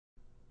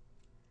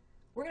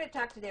We're going to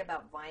talk today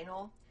about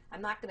vinyl. I'm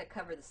not going to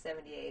cover the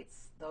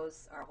 78s.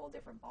 Those are a whole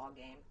different ball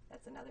game.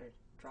 That's another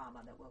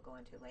drama that we'll go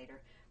into later.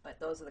 But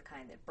those are the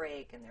kind that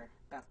break, and they're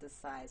about this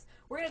size.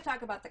 We're going to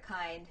talk about the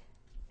kind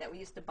that we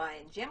used to buy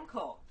in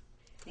Gemco.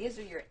 These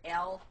are your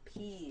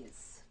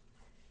LPs,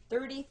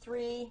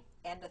 33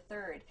 and a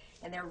third,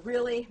 and they're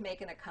really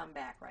making a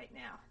comeback right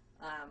now.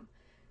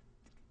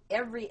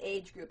 Every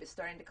age group is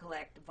starting to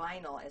collect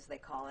vinyl, as they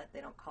call it.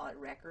 They don't call it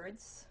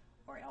records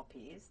or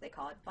LPs. They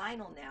call it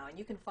vinyl now, and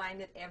you can find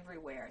it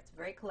everywhere. It's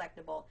very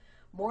collectible.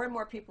 More and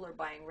more people are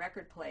buying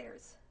record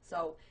players.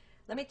 So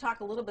let me talk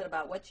a little bit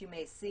about what you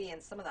may see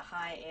and some of the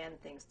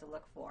high-end things to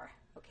look for.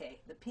 Okay,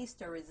 the piece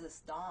de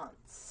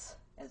resistance,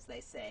 as they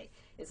say,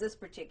 is this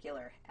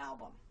particular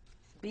album.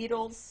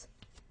 Beatles,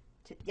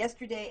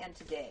 Yesterday and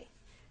Today.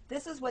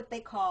 This is what they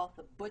call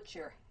the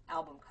Butcher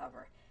album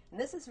cover. And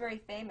this is very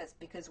famous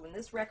because when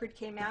this record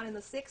came out in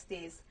the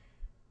 60s,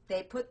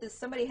 they put this,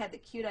 somebody had the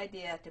cute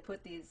idea to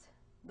put these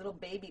little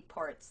baby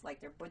parts, like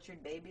they're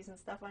butchered babies and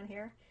stuff on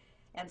here.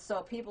 And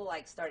so people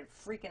started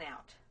freaking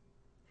out.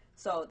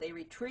 So they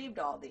retrieved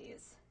all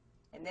these,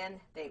 and then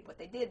what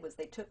they did was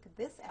they took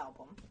this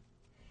album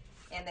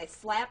and they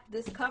slapped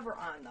this cover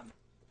on them.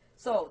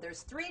 So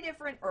there's 3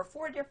 different or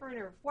 4 different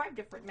or 5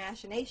 different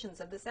machinations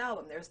of this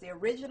album. There's the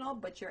original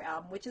Butcher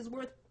album, which is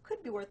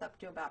could be worth up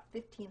to about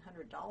 $1,500.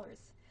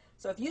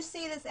 So if you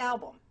see this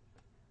album,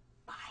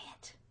 buy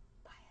it.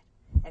 Buy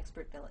it.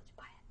 Expert Village,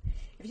 buy it.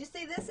 If you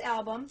see this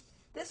album,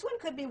 this one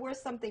could be worth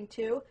something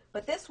too,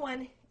 but this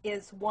one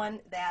is one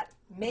that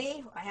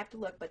I have to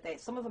look, but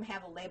some of them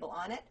have a label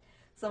on it,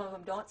 some of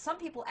them don't. Some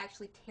people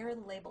actually tear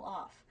the label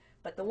off,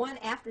 but the one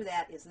after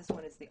that is this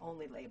one is the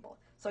only label.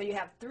 So you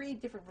have 3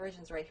 different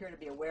versions right here to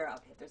be aware of.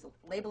 If there's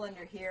a label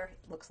under here,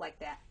 it looks like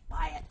that,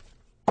 buy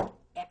it.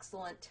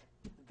 Excellent,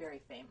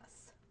 very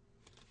famous.